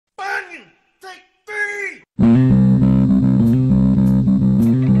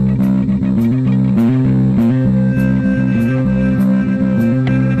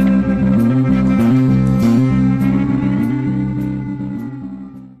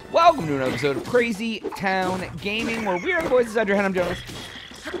welcome to another episode of Crazy Town Gaming, where we are the boys inside your head. I'm Jonas.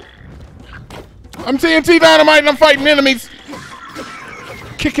 I'm TNT Dynamite and I'm fighting enemies.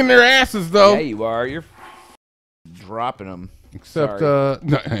 Kicking their asses, though. Yeah, you are. You're dropping them. Except,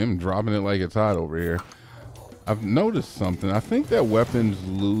 no, I'm dropping it like it's hot over here. I've noticed something. I think that weapons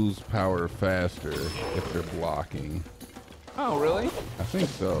lose power faster if they're blocking. Oh, really? I think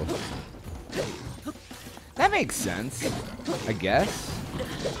so. That makes sense, I guess.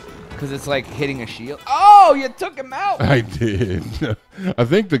 Because it's like hitting a shield. Oh, you took him out! I did. I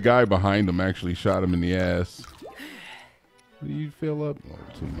think the guy behind him actually shot him in the ass. Do you fill up? Oh,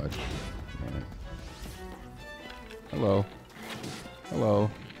 too much. All right. Hello.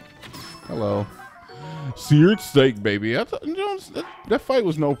 Hello. Hello. Seared steak, baby. That fight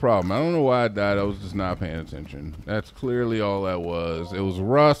was no problem. I don't know why I died. I was just not paying attention. That's clearly all that was. It was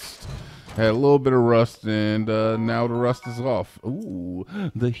rust. Had a little bit of rust, and now the rust is off. Ooh,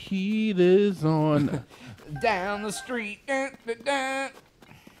 the heat is on. Down the street.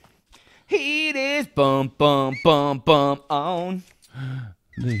 Heat is bum, bum, bum, bum on.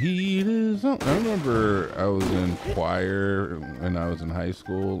 The heat is on. I remember I was in choir when I was in high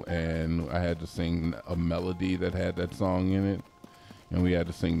school, and I had to sing a melody that had that song in it, and we had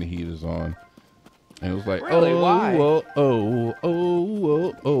to sing "The Heat Is On." And it was like, really? oh, Why? oh, oh, oh,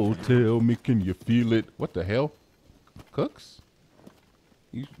 oh, oh, tell me, can you feel it? What the hell? Cooks?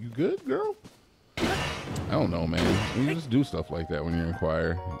 You good, girl? I don't know, man. You just do stuff like that when you're in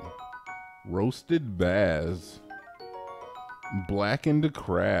choir. Roasted bass. Blackened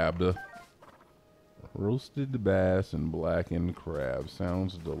crab. Roasted bass and blackened crab.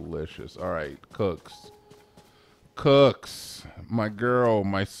 Sounds delicious. All right, cooks. Cooks, my girl,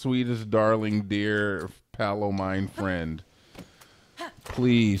 my sweetest, darling, dear Palomine friend.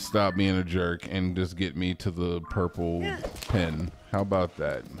 Please stop being a jerk and just get me to the purple pin. How about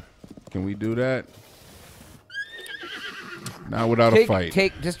that? Can we do that? Not without a fight.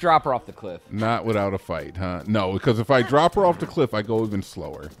 Just drop her off the cliff. Not without a fight, huh? No, because if I drop her off the cliff, I go even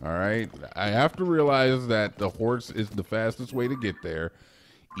slower. All right? I have to realize that the horse is the fastest way to get there,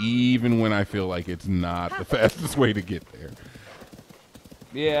 even when I feel like it's not the fastest way to get there.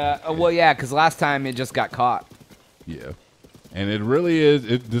 Yeah, well, yeah, because last time it just got caught. Yeah. And it really is.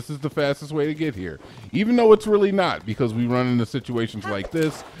 This is the fastest way to get here. Even though it's really not, because we run into situations like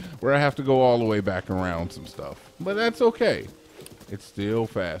this where I have to go all the way back around some stuff. But that's okay. It's still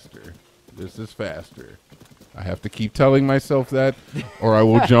faster. This is faster. I have to keep telling myself that, or I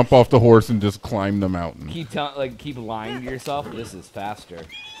will jump off the horse and just climb the mountain. Keep lying to yourself. This is faster.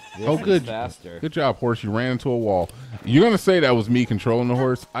 Oh, good. Faster. Good job, horse. You ran into a wall. You're gonna say that was me controlling the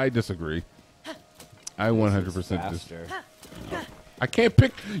horse? I disagree. I 100% disagree. I can't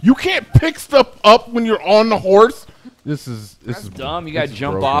pick. You can't pick stuff up when you're on the horse. This is dumb. You gotta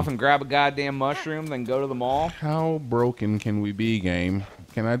jump off and grab a goddamn mushroom, then go to the mall. How broken can we be, game?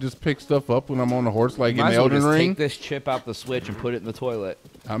 Can I just pick stuff up when I'm on the horse like in Elden Ring? Ring? Take this chip out the Switch and put it in the toilet.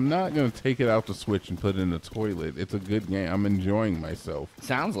 I'm not gonna take it out the Switch and put it in the toilet. It's a good game. I'm enjoying myself.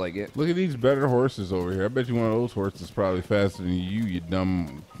 Sounds like it. Look at these better horses over here. I bet you one of those horses is probably faster than you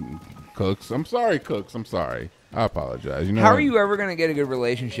dumb cooks. I'm sorry, cooks. I'm sorry. I apologize. You know how are you ever gonna get a good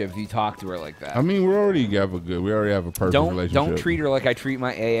relationship if you talk to her like that? I mean, we already have a perfect relationship. Don't treat her like I treat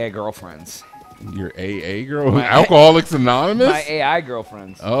my AA girlfriends. Your AA girl? Alcoholics Anonymous? My AI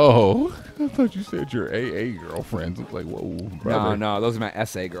girlfriends. Oh, I thought you said your AA girlfriends. It's like, whoa, brother. No, those are my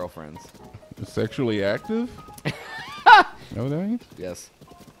SA girlfriends. Sexually active? You know what that means? Yes.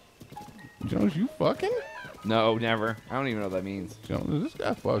 Jonas, you fucking? No, never. I don't even know what that means. Jonas, this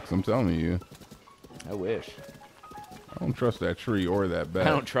guy fucks, I'm telling you. I wish. I don't trust that tree or that bat. I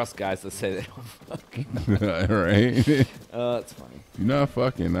don't trust guys that say they don't fuck. Right? That's funny. You're not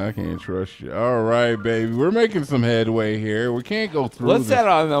fucking. I can't trust you. All right, baby. We're making some headway here. We can't go through. What's that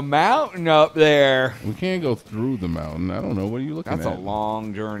on the mountain up there? We can't go through the mountain. I don't know. What are you looking at? That's a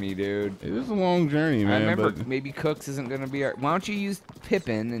long journey, dude. It is a long journey, man. I remember maybe Cooks isn't going to be our... Why don't you use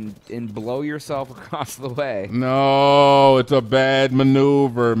Pippin and blow yourself across the way? No, it's a bad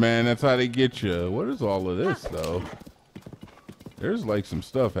maneuver, man. That's how they get you. What is all of this, though? There's like some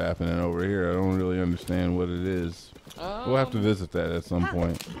stuff happening over here. I don't really understand what it is. We'll have to visit that at some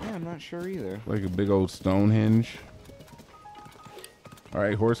point. Yeah, I'm not sure either. Like a big old Stonehenge. All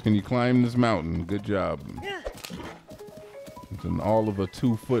right, horse, can you climb this mountain? Good job. It's an all of a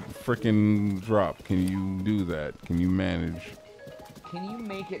 2-foot frickin' drop. Can you do that? Can you manage? Can you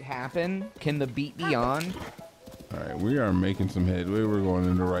make it happen? Can the beat be on? All right, we are making some headway. We're going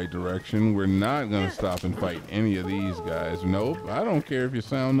in the right direction. We're not going to stop and fight any of these guys. Nope, I don't care if you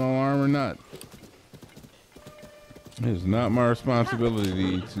sound no alarm or not. It is not my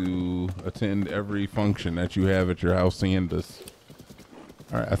responsibility to attend every function that you have at your house and this.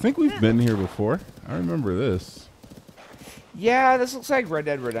 All right, I think we've been here before. I remember this. Yeah, this looks like Red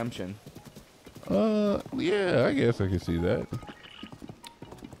Dead Redemption. Yeah, I guess I can see that.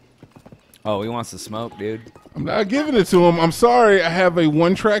 Oh, he wants to smoke, dude. I'm not giving it to him. I'm sorry. I have a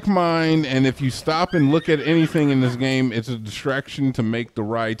one-track mind, and if you stop and look at anything in this game, it's a distraction to make the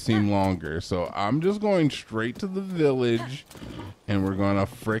ride seem longer. So I'm just going straight to the village, and we're going to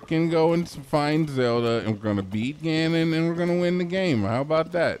frickin' go and find Zelda, and we're going to beat Ganon, and we're going to win the game. How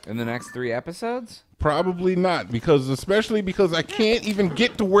about that? In the next 3 episodes? Probably not, especially because I can't even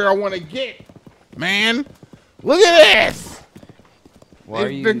get to where I want to get. Man, look at this. Why are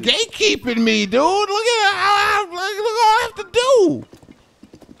you... They're gatekeeping me, dude. Look at look all I have to do.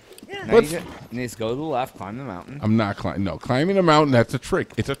 No, you need to go to the left, climb the mountain. I'm not climbing. No, climbing the mountain, that's a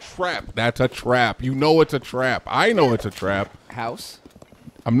trick. It's a trap. That's a trap. You know it's a trap. I know it's a trap. House?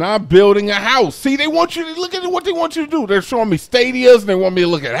 I'm not building a house. See, they want you to look at what they want you to do. They're showing me stadias, and they want me to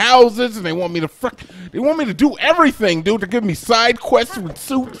look at houses, and they want me to do everything, dude. They're giving me side quests with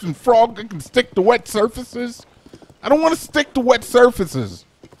suits and frogs that can stick to wet surfaces. I don't want to stick to wet surfaces.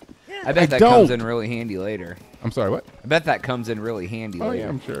 I bet that comes in really handy later. I'm sorry, what? I bet that comes in really handy later. Oh, yeah,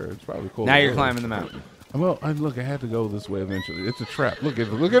 I'm sure. It's probably cool. Now you're climbing the mountain. Well, look, I had to go this way eventually. It's a trap. Look at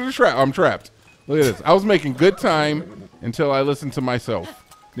the trap. I'm trapped. Look at this. I was making good time until I listened to myself.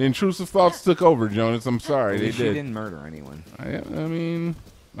 The intrusive thoughts took over, Jonas. I'm sorry. They did. You didn't murder anyone. I mean,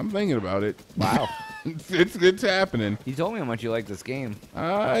 I'm thinking about it. Wow. it's happening. You told me how much you like this game.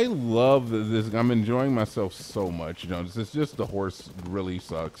 I love this. I'm enjoying myself so much, Jonas. It's just the horse really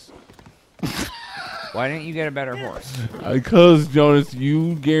sucks. Why didn't you get a better horse? Because, Jonas,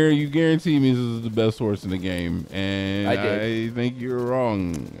 you guarantee me this is the best horse in the game, and I think you're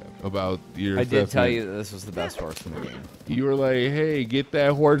wrong about your assessment. I did tell you that this was the best horse in the game. You were like, hey, get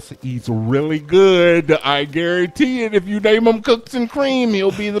that horse. He's really good. I guarantee it. If you name him Cooks and Cream,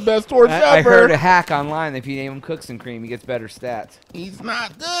 he'll be the best horse ever. I heard a hack online that if you name him Cooks and Cream, he gets better stats. He's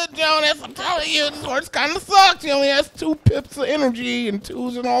not good, Jonas. I'm telling you, this horse kind of sucks. He only has 2 pips of energy and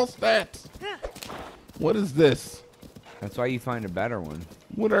 2s in all stats. What is this? That's why you find a better one.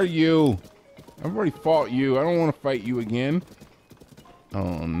 What are you? I've already fought you. I don't want to fight you again.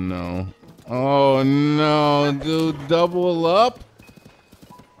 Oh, no. Oh, no, dude. Double up?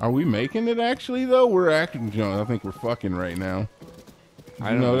 Are we making it, actually, though? We're acting, John. I think we're fucking right now.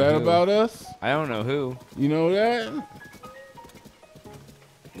 You know that about us? I don't know who. You know that?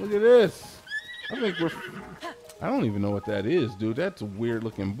 Look at this. I think we're... I don't even know what that is, dude. That's a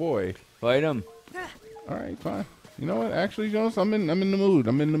weird-looking boy. Fight him. All right, fine. You know what? Actually, Jonas, I'm in the mood.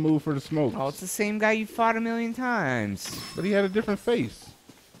 I'm in the mood for the smoke. Oh, it's the same guy you fought 1,000,000 times. But he had a different face.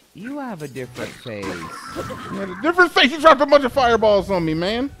 You have a different face. He had a different face. He dropped a bunch of fireballs on me,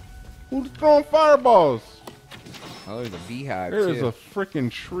 man. Who's throwing fireballs? Oh, there's a beehive, There's too. a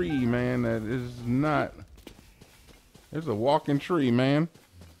freaking tree, man, that is not... There's a walking tree, man.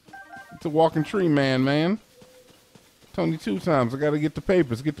 It's a walking tree, man. Tony 2 times. I gotta get the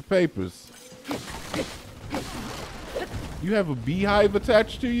papers. Get the papers. You have a beehive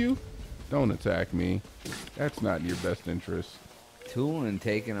attached to you? Don't attack me. That's not in your best interest. Tooling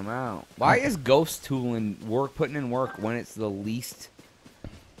taking him out. Why is ghost tooling putting in work when it's the least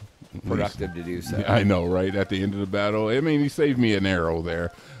productive to do so? Yeah, I know, right? At the end of the battle. I mean, he saved me an arrow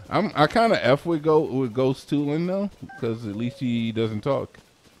there. I kind of F with ghost tooling, though, because at least he doesn't talk.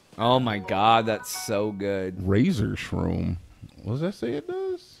 Oh, my God. That's so good. Razor shroom. What does that say it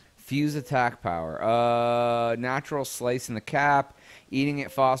does? Fuse attack power. Natural slice in the cap. Eating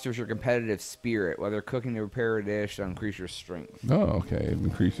it fosters your competitive spirit. Whether cooking to prepare a dish to increase your strength. Oh, okay. It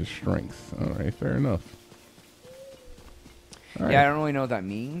increases strength. All right, fair enough. All right. Yeah, I don't really know what that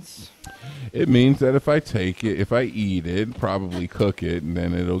means. It means that if I take it, if I eat it, probably cook it, and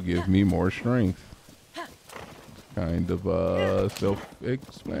then it'll give me more strength. Kind of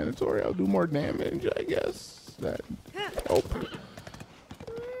self-explanatory. I'll do more damage, I guess. Oh.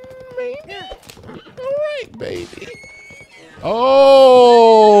 Maybe. All right, baby. Oh!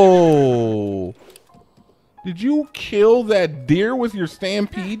 Did you kill that deer with your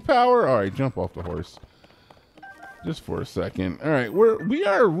stampede power? All right, jump off the horse. Just for a second. All right, we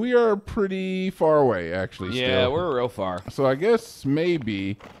are pretty far away, actually. Yeah, still. we're real far. So I guess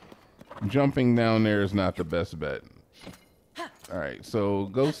maybe jumping down there is not the best bet. All right, so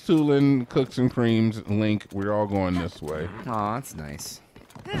Ghost Toolin, Cooks and Creams, Link, we're all going this way. Aw, that's nice.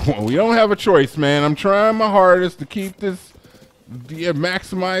 Well, we don't have a choice, man. I'm trying my hardest to keep this,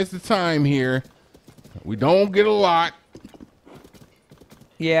 maximize the time here. We don't get a lot.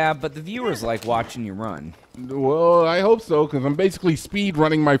 Yeah, but the viewers like watching you run. Well, I hope so, because I'm basically speed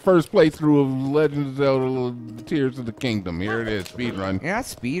running my first playthrough of Legend of Zelda Tears of the Kingdom. Here it is, speed run. You're not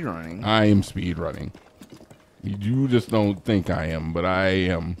speed running. I am speed running. You just don't think I am, but I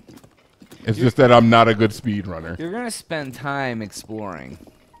am. It's just that I'm not a good speed runner. You're gonna spend time exploring.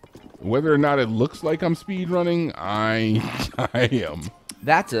 Whether or not it looks like I'm speed running, I am.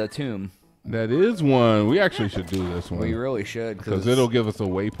 That's a tomb. That is one. We actually should do this one. We really should, because it'll give us a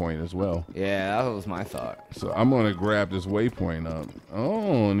waypoint as well. Yeah, that was my thought. So I'm gonna grab this waypoint up.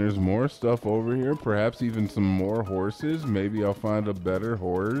 Oh, and there's more stuff over here. Perhaps even some more horses. Maybe I'll find a better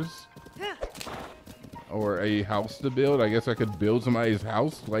horse. Or a house to build. I guess I could build somebody's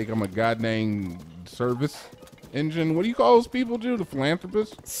house like I'm a goddamn service engine. What do you call those people, Drew? The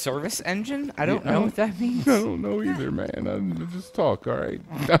philanthropist? Service engine? I don't know what that means. I don't know either, man. I just talk, all right?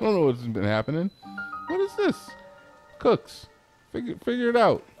 I don't know what's been happening. What is this? Cooks. Figure it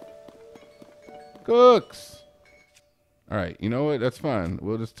out. Cooks. All right, you know what? That's fine.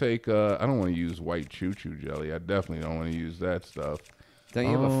 We'll just take, I don't want to use white choo-choo jelly. I definitely don't want to use that stuff. Don't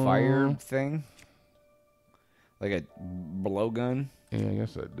you have a fire thing? Like a blowgun? Yeah, I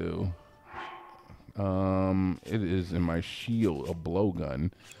guess I do. It is in my shield, a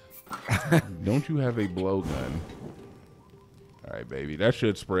blowgun. Don't you have a blowgun? All right, baby. That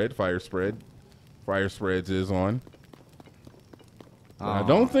should spread. Fire spread. Fire spreads is on. I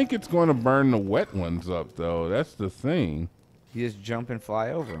don't think it's going to burn the wet ones up, though. That's the thing. You just jump and fly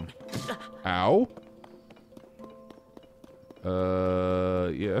over them. Ow.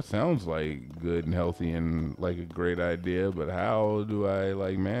 Yeah, that sounds like good and healthy and like a great idea, but how do I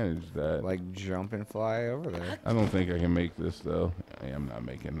like manage that? Like jump and fly over there. I don't think I can make this though. I'm not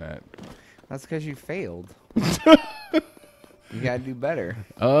making that. That's because you failed. You gotta do better.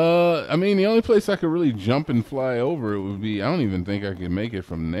 I mean, the only place I could really jump and fly over it would be, I don't even think I could make it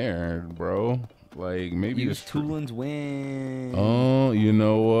from there, bro. Like maybe use Toolin's wing. Oh, you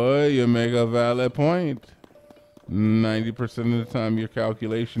know what? You make a valid point. 90% of the time, your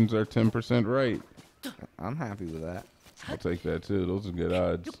calculations are 10% right. I'm happy with that. I'll take that too. Those are good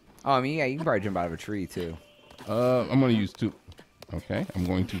odds. Oh, I mean, yeah, you can probably jump out of a tree too. I'm gonna use two. Okay, I'm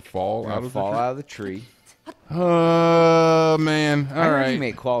going to fall out of the tree. Man. All right. You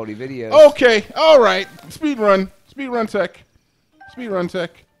make quality videos. Okay. All right. Speed run tech. Speed run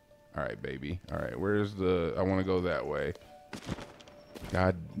tech. All right, baby. All right. Where's the? I want to go that way.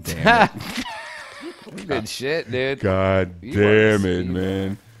 God damn it. Good shit, dude. God damn it,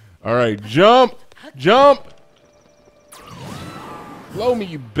 man. All right, jump. Blow me,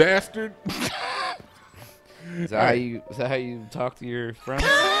 you bastard. Is that how you talk to your friends?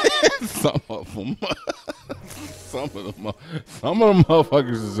 Some of them. Some of them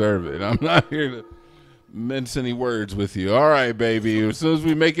motherfuckers deserve it. I'm not here to mince any words with you. All right, baby. As soon as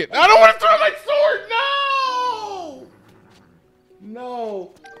we make it, I don't want to throw my sword.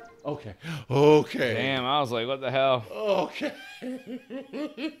 No. Okay. Damn, I was like, what the hell? Okay.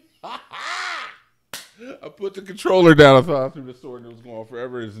 I put the controller down. I thought I threw the sword and it was going on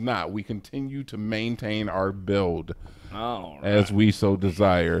forever. It's not. We continue to maintain our build as we so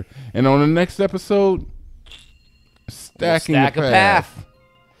desire. And on the next episode, stacking the path.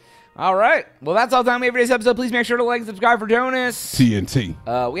 All right. Well, that's all the time we have for today's episode. Please make sure to like and subscribe for Jonas.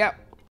 TNT. We out.